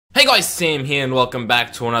Hey guys, Sam here and welcome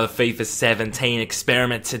back to another FIFA 17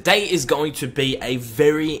 experiment. Today is going to be a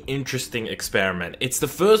very interesting experiment. It's the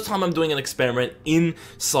first time I'm doing an experiment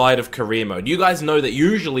inside of career mode. You guys know that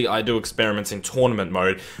usually I do experiments in tournament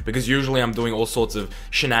mode because usually I'm doing all sorts of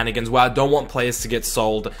shenanigans where I don't want players to get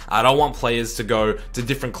sold, I don't want players to go to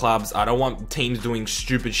different clubs, I don't want teams doing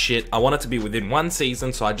stupid shit. I want it to be within one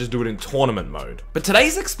season, so I just do it in tournament mode. But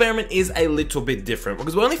today's experiment is a little bit different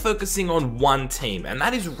because we're only focusing on one team, and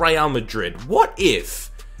that is Real Madrid. What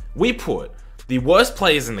if we put the worst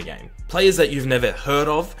players in the game, players that you've never heard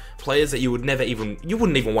of, players that you wouldn't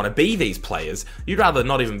even want to be these players. You'd rather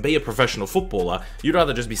not even be a professional footballer. You'd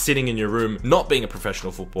rather just be sitting in your room not being a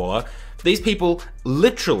professional footballer. These people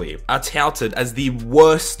literally are touted as the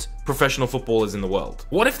worst professional footballers in the world.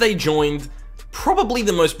 What if they joined probably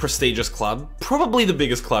the most prestigious club, probably the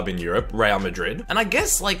biggest club in Europe, Real Madrid? And I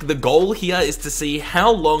guess like the goal here is to see how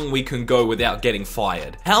long we can go without getting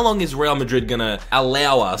fired. How long is Real Madrid gonna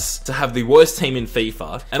allow us to have the worst team in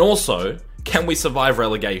FIFA? And also, can we survive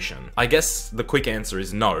relegation? I guess the quick answer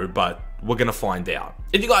is no, but we're gonna find out.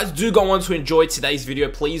 If you guys do go on to enjoy today's video,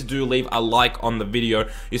 please do leave a like on the video.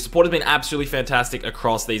 Your support has been absolutely fantastic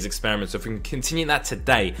across these experiments, so if we can continue that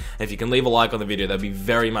today, and if you can leave a like on the video, that'd be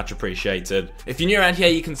very much appreciated. If you're new around here,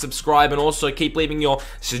 you can subscribe and also keep leaving your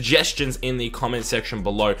suggestions in the comment section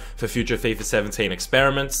below for future FIFA 17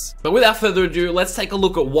 experiments. But without further ado, let's take a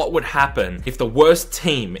look at what would happen if the worst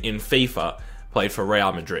team in FIFA played for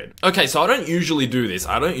Real Madrid. Okay, so I don't usually do this.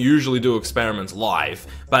 I don't usually do experiments live,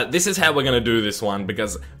 but this is how we're gonna do this one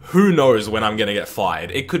because who knows when I'm gonna get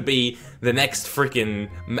fired. It could be the next freaking...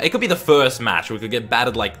 It could be the first match. We could get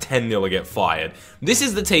battered like 10-0 and get fired. This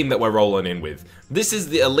is the team that we're rolling in with. This is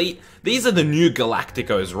the elite. These are the new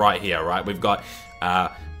Galacticos right here, right? We've got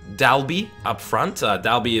Dalby up front.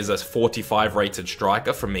 Dalby is a 45 rated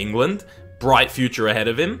striker from England. Bright future ahead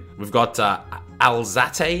of him. We've got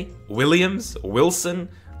Alzate, Williams, Wilson,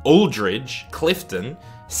 Aldridge, Clifton,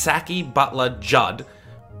 Saki, Butler, Judd,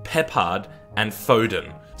 Peppard, and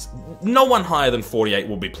Foden. No one higher than 48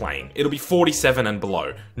 will be playing. It'll be 47 and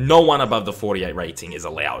below. No one above the 48 rating is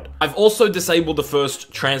allowed. I've also disabled the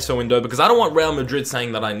first transfer window because I don't want Real Madrid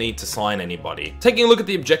saying that I need to sign anybody. Taking a look at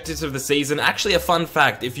the objectives of the season, actually a fun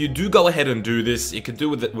fact, if you do go ahead and do this, you could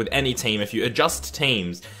do it with any team. If you adjust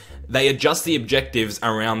teams, they adjust the objectives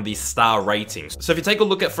around the star ratings. So if you take a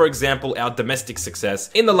look at, for example, our domestic success,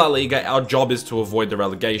 in the La Liga, our job is to avoid the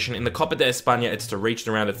relegation. In the Copa de España, it's to reach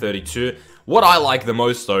the round of 32. What I like the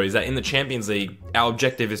most, though, is that in the Champions League, our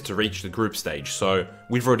objective is to reach the group stage. So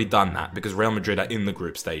we've already done that because Real Madrid are in the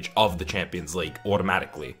group stage of the Champions League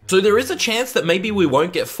automatically. So there is a chance that maybe we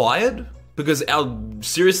won't get fired because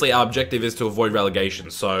seriously, our objective is to avoid relegation.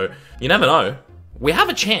 So you never know. We have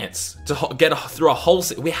a chance to get through a whole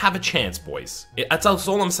we have a chance, boys. That's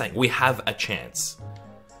all I'm saying. We have a chance.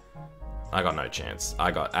 I got no chance.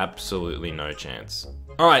 I got absolutely no chance.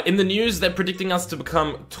 Alright, in the news, they're predicting us to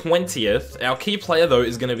become 20th. Our key player, though,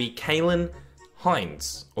 is going to be Kalen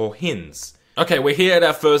Hines, or Hins. Okay, we're here at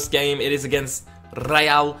our first game. It is against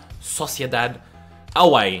Real Sociedad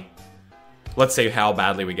away. Let's see how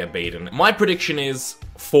badly we get beaten. My prediction is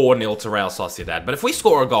 4-0 to Real Sociedad, but if we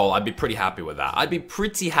score a goal, I'd be pretty happy with that. I'd be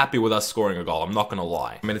pretty happy with us scoring a goal, I'm not gonna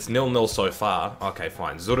lie. I mean, it's 0-0 so far. Okay,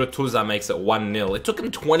 fine. Zurutuza makes it 1-0. It took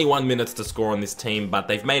him 21 minutes to score on this team, but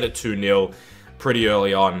they've made it 2-0 pretty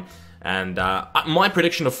early on. And my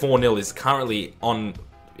prediction of 4-0 is currently en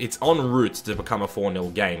route to become a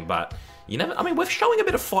 4-0 game, but you never, I mean, we're showing a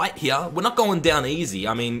bit of fight here. We're not going down easy.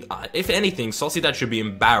 I mean, if anything, Sociedad should be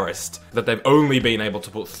embarrassed that they've only been able to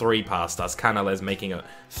put 3 past us. Canales making it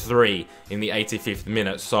 3 in the 85th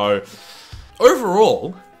minute. So,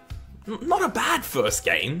 overall, not a bad first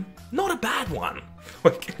game. Not a bad one.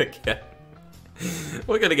 We're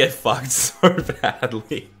gonna get fucked so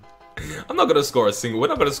badly. We're not gonna score a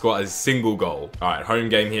single goal. Alright, home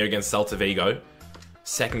game here against Celta Vigo.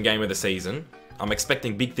 Second game of the season. I'm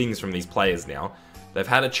expecting big things from these players now. They've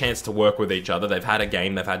had a chance to work with each other. They've had a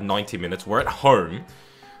game. They've had 90 minutes. We're at home.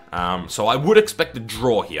 So I would expect a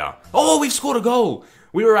draw here. Oh, we've scored a goal.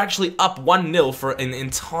 We were actually up 1-0 for an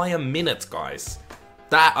entire minute, guys.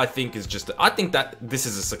 That, I think, is just... I think that this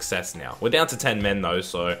is a success now. We're down to 10 men, though,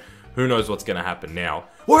 so who knows what's going to happen now.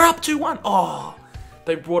 We're up 2-1. Oh,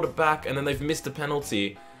 they brought it back, and then they've missed a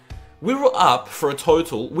penalty. We were up for a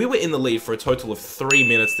total, we were in the lead for a total of 3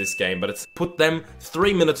 minutes this game, but it's put them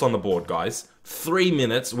 3 minutes on the board, guys. 3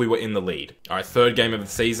 minutes, we were in the lead. Alright, third game of the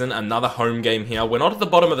season, another home game here. We're not at the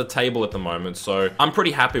bottom of the table at the moment, so I'm pretty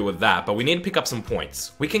happy with that, but we need to pick up some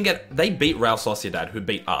points. They beat Real Sociedad, who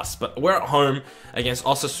beat us, but we're at home against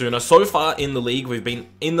Osasuna. So far in the league, we've been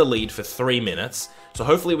in the lead for 3 minutes. So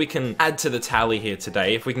hopefully we can add to the tally here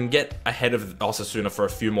today. If we can get ahead of Osasuna for a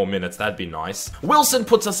few more minutes, that'd be nice. Wilson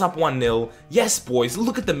puts us up 1-0. Yes, boys,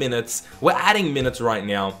 look at the minutes. We're adding minutes right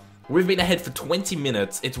now. We've been ahead for 20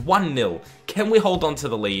 minutes. It's 1-0. Can we hold on to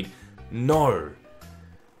the lead? No.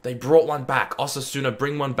 They brought one back. Osasuna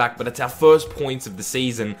bring one back, but it's our first points of the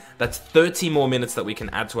season. That's 30 more minutes that we can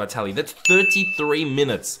add to our tally. That's 33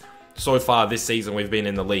 minutes so far this season we've been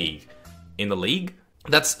in the league. In the league?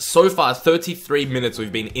 That's so far 33 minutes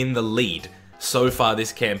we've been in the lead so far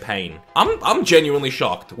this campaign. I'm genuinely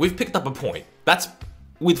shocked. We've picked up a point. That's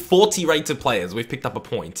with 40 rated players, we've picked up a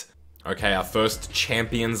point. Okay, our first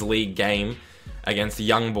Champions League game against the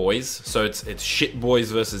young boys. So it's shit boys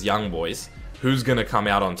versus young boys. Who's gonna come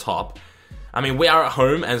out on top? I mean, we are at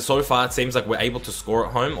home, and so far it seems like we're able to score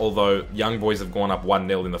at home, although young boys have gone up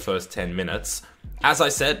 1-0 in the first 10 minutes. As I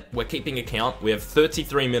said, we're keeping a count. We have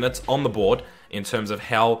 33 minutes on the board in terms of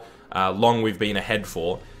how long we've been ahead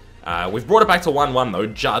for. We've brought it back to 1-1 though.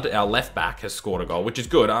 Judd, our left back, has scored a goal, which is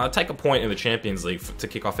good. Take a point in the Champions League to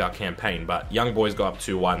kick off our campaign, but young boys got up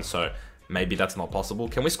 2-1, so maybe that's not possible.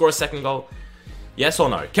 Can we score a second goal? Yes or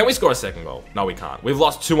no? Can we score a second goal? No, we can't. We've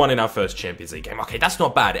lost 2-1 in our first Champions League game. Okay, that's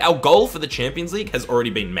not bad. Our goal for the Champions League has already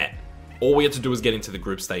been met. All we have to do is get into the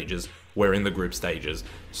group stages. We're in the group stages.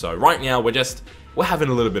 So right now, we're having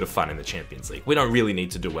a little bit of fun in the Champions League. We don't really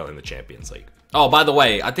need to do well in the Champions League. Oh, by the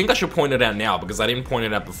way, I think I should point it out now because I didn't point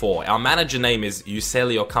it out before. Our manager name is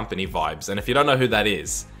Eucelio Company Vibes, and if you don't know who that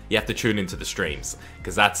is, you have to tune into the streams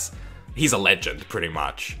because he's a legend, pretty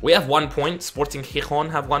much. We have 1 point. Sporting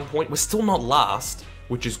Gijón have 1 point. We're still not last,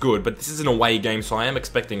 which is good, but this is an away game, so I am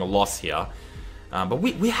expecting a loss here. But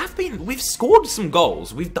we've scored some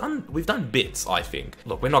goals. We've done bits, I think.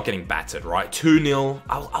 Look, we're not getting battered, right? 2-0.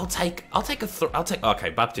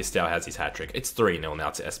 Okay, Baptistao has his hat-trick. It's 3-0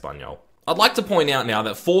 now to Espanyol. I'd like to point out now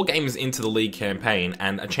that 4 games into the league campaign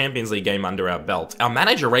and a Champions League game under our belt, our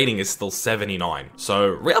manager rating is still 79. So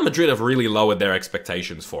Real Madrid have really lowered their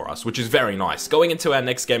expectations for us, which is very nice. Going into our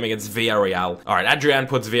next game against Villarreal. All right, Adrian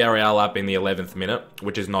puts Villarreal up in the 11th minute,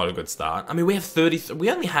 which is not a good start. I mean, we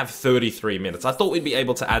only have 33 minutes. I thought we'd be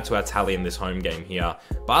able to add to our tally in this home game here.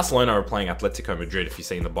 Barcelona are playing Atletico Madrid, if you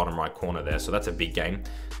see in the bottom right corner there, so that's a big game.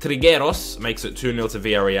 Trigueros makes it 2-0 to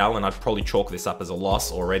Villarreal, and I'd probably chalk this up as a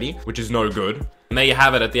loss already, which is no good. And there you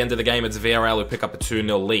have it. At the end of the game, it's Villarreal who pick up a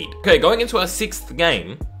 2-0 lead. Okay, going into our 6th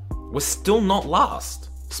game, we're still not last.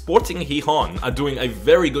 Sporting Gijón are doing a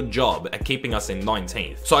very good job at keeping us in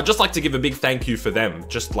 19th. So I'd just like to give a big thank you for them.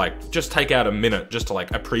 Just take out a minute just to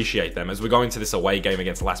appreciate them. As we go into this away game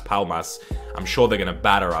against Las Palmas, I'm sure they're gonna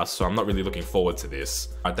batter us, so I'm not really looking forward to this.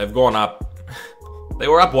 All right, they've gone up. They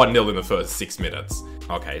were up 1-0 in the first 6 minutes.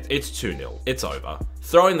 Okay, it's 2-0. It's over.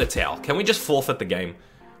 Throw in the towel. Can we just forfeit the game?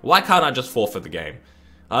 Why can't I just forfeit the game?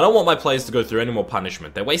 I don't want my players to go through any more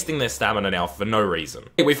punishment. They're wasting their stamina now for no reason.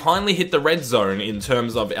 We've finally hit the red zone in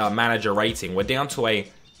terms of our manager rating. We're down to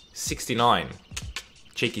a 69.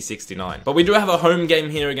 Cheeky 69. But we do have a home game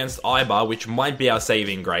here against Eibar, which might be our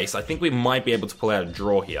saving grace. I think we might be able to pull out a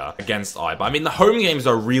draw here against Eibar. I mean, the home games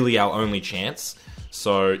are really our only chance.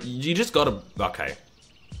 So you just gotta... Okay.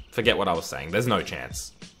 Forget what I was saying. There's no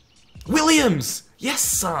chance. Williams! Yes,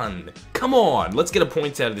 son! Come on! Let's get a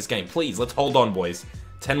point out of this game. Please, let's hold on, boys.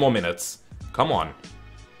 10 more minutes. Come on.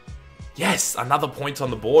 Yes! Another point on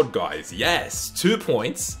the board, guys. Yes! 2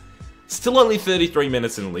 points. Still only 33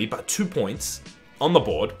 minutes in the lead, but 2 points on the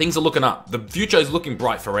board. Things are looking up. The future is looking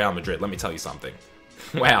bright for Real Madrid, let me tell you something.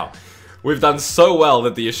 Wow. We've done so well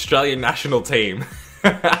that the Australian national team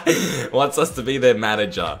wants us to be their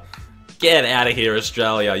manager. Get out of here,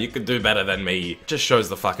 Australia. You could do better than me. Just shows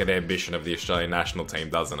the fucking ambition of the Australian national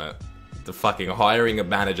team, doesn't it? The fucking hiring a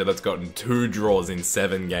manager that's gotten 2 draws in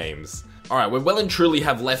 7 games. Alright, we well and truly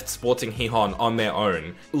have left Sporting Gijón on their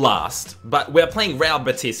own last, but we're playing Real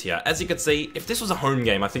Betis here. As you can see, if this was a home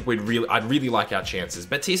game, I think I'd really like our chances.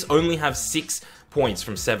 Betis only have 6 points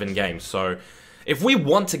from 7 games, so if we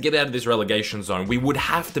want to get out of this relegation zone, we would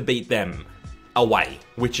have to beat them away,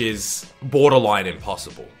 which is borderline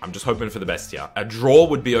impossible. I'm just hoping for the best here. A draw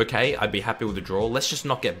would be okay. I'd be happy with a draw. Let's just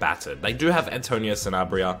not get battered. They do have Antonio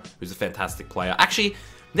Sanabria, who's a fantastic player. Actually,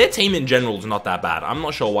 their team in general is not that bad. I'm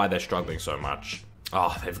not sure why they're struggling so much.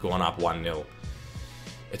 Oh, they've gone up 1-0.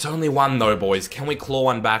 It's only 1 though, boys. Can we claw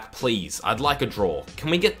one back, please? I'd like a draw. Can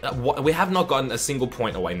we get... we have not gotten a single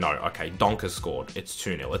point away. No, okay. Donk has scored. It's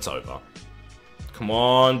 2-0. It's over. Come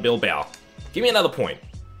on, Bilbao. Give me another point.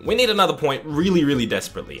 We need another point really, really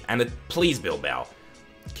desperately. And please, Bilbao,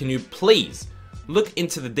 can you please look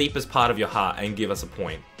into the deepest part of your heart and give us a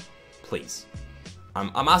point? Please. I'm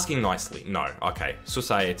asking nicely. No. Okay.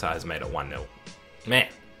 Susaeta has made it 1-0. Man.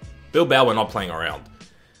 Bilbao were not playing around.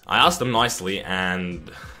 I asked them nicely,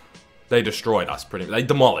 and they destroyed us they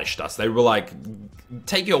demolished us. They were like,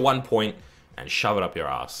 take your 1 point and shove it up your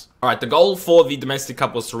ass. Alright, the goal for the domestic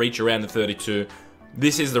cup was to reach a round of 32.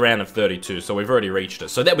 This is the round of 32, so we've already reached it.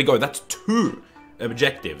 So there we go, that's 2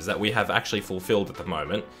 objectives that we have actually fulfilled at the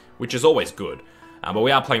moment, which is always good. But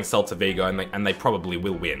we are playing Celta Vigo, and they probably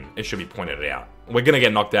will win. It should be pointed out. We're going to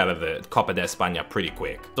get knocked out of the Copa de España pretty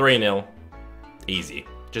quick. 3-0. Easy.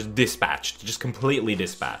 Just dispatched. Just completely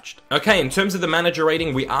dispatched. Okay, in terms of the manager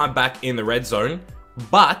rating, we are back in the red zone.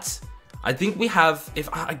 But I think we have...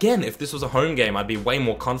 If this was a home game, I'd be way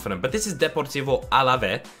more confident. But this is Deportivo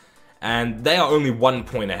Alavés, and they are only 1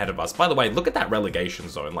 point ahead of us. By the way, look at that relegation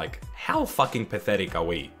zone. Like, how fucking pathetic are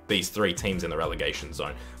we, these 3 teams in the relegation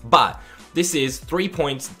zone? But this is 3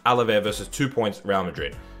 points Alavés versus 2 points Real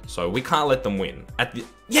Madrid. So we can't let them win.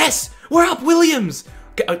 Yes! We're up, Williams!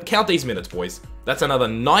 Count these minutes, boys. That's another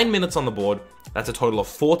 9 minutes on the board. That's a total of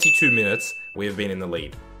 42 minutes we have been in the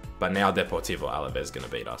lead. But now Deportivo Alavés is going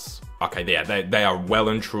to beat us. Okay, they are well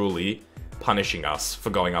and truly punishing us for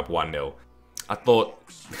going up 1-0. I thought,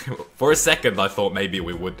 for a second, I thought maybe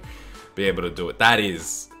we would be able to do it. That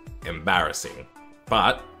is embarrassing.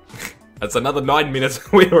 But that's another 9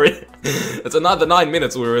 minutes we were in. It's another 9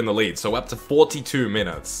 minutes we were in the lead. So up to 42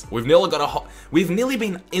 minutes. We've nearly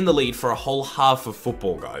been in the lead for a whole half of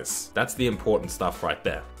football, guys. That's the important stuff right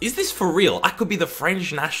there. Is this for real? I could be the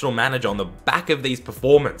French national manager on the back of these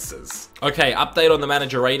performances. Okay, update on the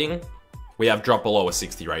manager rating. We have dropped below a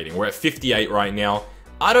 60 rating. We're at 58 right now.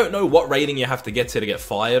 I don't know what rating you have to get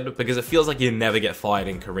fired, because it feels like you never get fired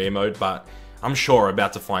in career mode, but I'm sure we're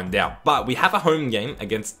about to find out. But we have a home game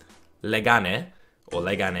against Leganés, or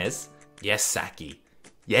Leganés. Yes, Saki.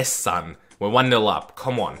 Yes, son. We're 1-0 up.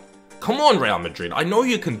 Come on. Come on, Real Madrid. I know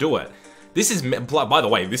you can do it. This is, by the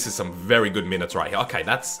way, this is some very good minutes right here. Okay,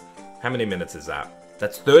 that's, how many minutes is that?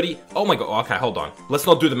 That's 30. Oh my god. Okay, hold on. Let's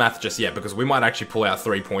not do the math just yet, because we might actually pull out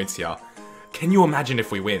 3 points here. Can you imagine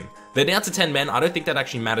if we win? They're down to 10 men. I don't think that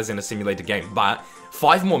actually matters in a simulated game, but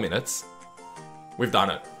 5 more minutes. We've done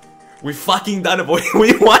it. We've fucking done it, boy.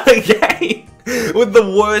 We won a game with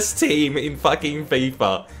the worst team in fucking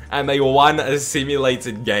FIFA, and they won a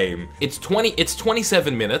simulated game. It's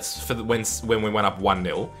 27 minutes for when we went up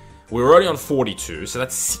 1-0. We were already on 42, so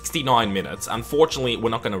that's 69 minutes. Unfortunately, we're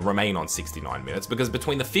not going to remain on 69 minutes, because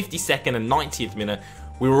between the 52nd and 90th minute,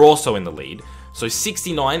 we were also in the lead. So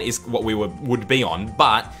 69 is what we would be on,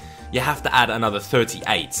 but you have to add another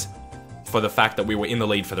 38 for the fact that we were in the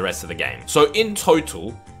lead for the rest of the game. So in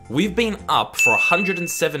total, we've been up for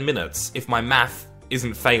 107 minutes, if my math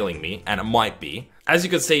isn't failing me, and it might be. As you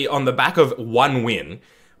can see, on the back of 1 win,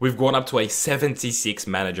 we've gone up to a 76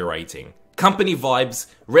 manager rating. Company vibes,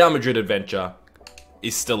 Real Madrid adventure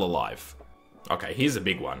is still alive. Okay, here's a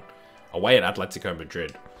big one. Away at Atletico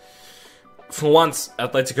Madrid. For once,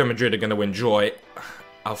 Atletico Madrid are going to enjoy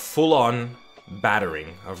a full-on battering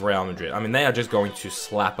of Real Madrid. I mean, they are just going to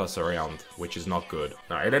slap us around, which is not good.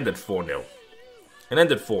 No, it ended 4-0. It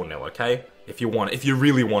ended 4-0, okay? If you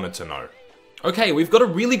really wanted to know. Okay, we've got a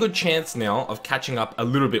really good chance now of catching up a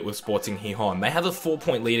little bit with Sporting Gijón. They have a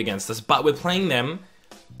 4-point lead against us, but we're playing them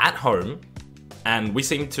at home, and we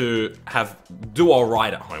seem to do all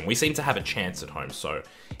right at home. We seem to have a chance at home, so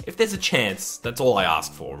if there's a chance, that's all I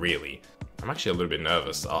ask for, really. I'm actually a little bit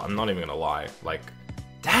nervous. I'm not even gonna lie. Like,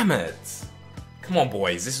 damn it! Come on,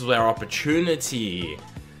 boys. This is our opportunity.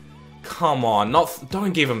 Come on,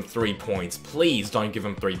 don't give him 3 points. Please don't give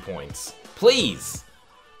him 3 points. Please!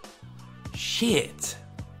 Shit.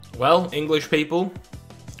 Well, English people,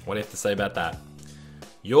 what do you have to say about that?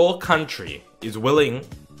 Your country is willing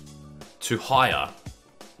to hire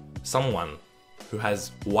someone who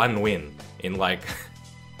has 1 win in, like,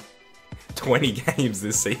 20 games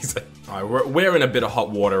this season. Alright, we're in a bit of hot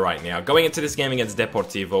water right now. Going into this game against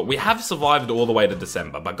Deportivo, we have survived all the way to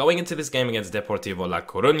December, but going into this game against Deportivo La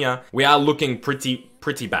Coruña, we are looking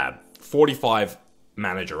pretty bad. 45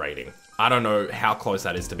 manager rating. I don't know how close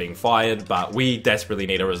that is to being fired, but we desperately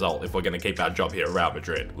need a result if we're going to keep our job here at Real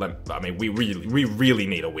Madrid. I mean, we really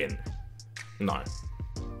need a win. No.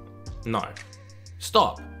 No.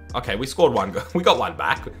 Stop. Okay, we scored 1 goal. We got 1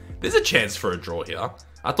 back. There's a chance for a draw here.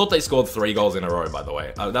 I thought they scored 3 goals in a row, by the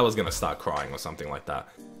way. That was going to start crying or something like that.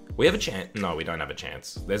 We have a chance. No, we don't have a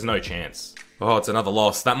chance. There's no chance. Oh, it's another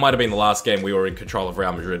loss. That might have been the last game we were in control of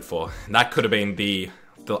Real Madrid for. That could have been the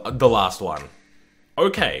last one.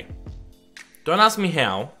 Okay. Don't ask me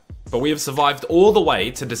how, but we have survived all the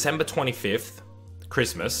way to December 25th,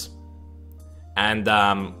 Christmas. And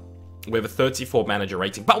we have a 34 manager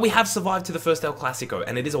rating. But we have survived to the first El Clasico,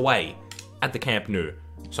 and it is away. at the Camp Nou.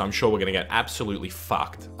 So I'm sure we're going to get absolutely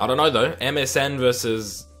fucked. I don't know though. MSN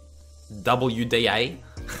versus WDA?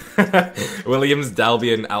 Williams,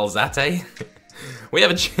 Dalby, and Alzate? We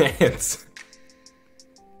have a chance.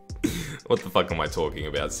 What the fuck am I talking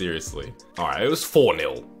about? Seriously. Alright, it was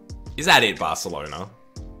 4-0. Is that it, Barcelona?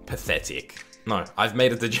 Pathetic. No, I've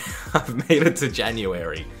made it to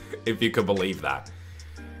January, if you could believe that.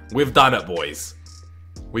 We've done it, boys.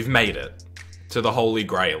 We've made it to the holy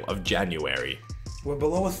grail of January. We're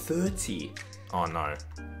below a 30. Oh no.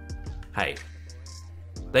 Hey.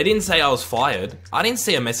 They didn't say I was fired. I didn't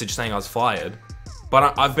see a message saying I was fired.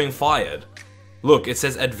 But I've been fired. Look, it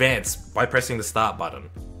says advance by pressing the start button.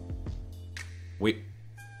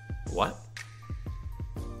 What?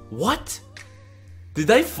 What? Did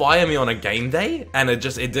they fire me on a game day and it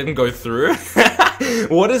didn't go through?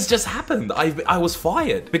 What has just happened? I was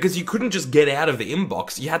fired because you couldn't just get out of the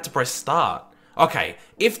inbox. You had to press start. Okay,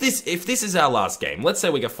 if this is our last game, let's say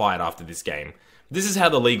we get fired after this game. This is how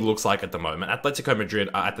the league looks like at the moment. Atletico Madrid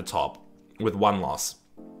are at the top with 1 loss.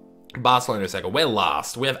 Barcelona second. We're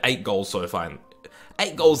last. We have 8 goals so far.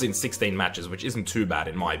 8 goals in 16 matches, which isn't too bad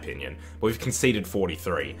in my opinion. But we've conceded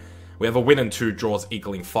 43. We have a win and 2 draws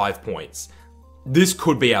equaling 5 points. This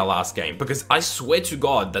could be our last game, because I swear to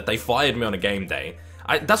God that they fired me on a game day.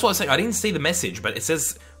 That's what I was saying, I didn't see the message, but it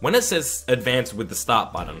says, when it says advance with the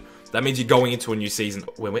start button, that means you're going into a new season.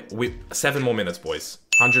 7 more minutes, boys.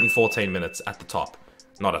 114 minutes at the top.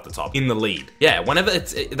 Not at the top, in the lead. Yeah, whenever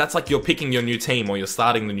that's like you're picking your new team or you're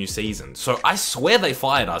starting the new season. So I swear they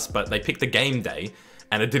fired us, but they picked a game day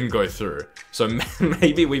and it didn't go through. So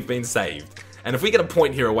maybe we've been saved. And if we get a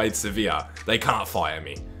point here away to Sevilla, they can't fire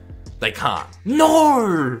me. They can't.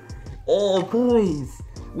 No! Oh, boys.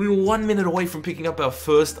 We were 1 minute away from picking up our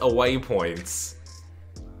first away points.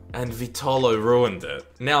 And Vitolo ruined it.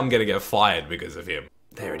 Now I'm gonna get fired because of him.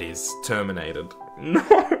 There it is. Terminated. No!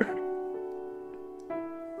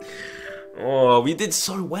 Oh, we did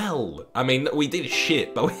so well. I mean, we did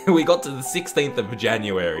shit, but we got to the 16th of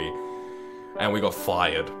January. And we got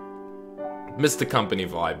fired. Mr. Company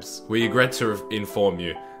Vibes, we regret to inform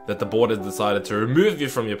you that the board has decided to remove you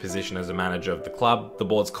from your position as a manager of the club. The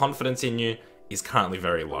board's confidence in you is currently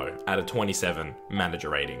very low, at a 27 manager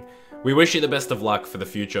rating. We wish you the best of luck for the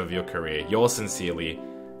future of your career. Yours sincerely,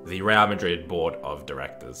 the Real Madrid Board of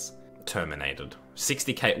Directors. Terminated.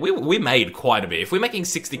 60k. We made quite a bit. If we're making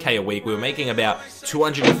 60k a week, we were making about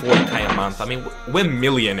 240k a month. I mean, we're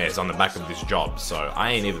millionaires on the back of this job, so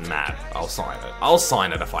I ain't even mad. I'll sign it. I'll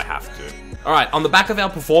sign it if I have to. Alright, on the back of our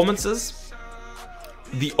performances,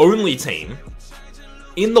 the only team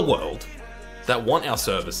in the world that want our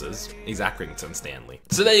services is Accrington Stanley.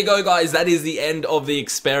 So there you go, guys. That is the end of the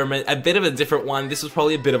experiment. A bit of a different one. This was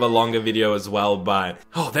probably a bit of a longer video as well, but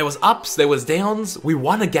there was ups, there was downs. We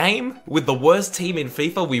won a game with the worst team in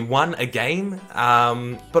FIFA. We won a game,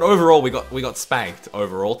 but overall we got spanked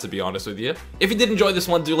overall, to be honest with you. If you did enjoy this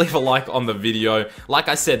one, do leave a like on the video. Like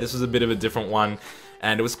I said, this was a bit of a different one.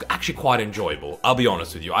 And it was actually quite enjoyable. I'll be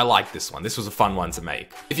honest with you, I like this one. This was a fun one to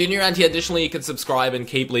make. If you're new around here, additionally, you can subscribe and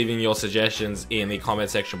keep leaving your suggestions in the comment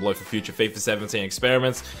section below for future FIFA 17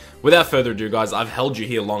 experiments. Without further ado, guys, I've held you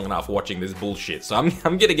here long enough watching this bullshit, so I'm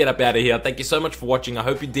gonna get up out of here. Thank you so much for watching. I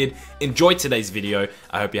hope you did enjoy today's video.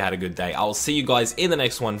 I hope you had a good day. I will see you guys in the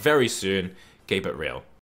next one very soon. Keep it real.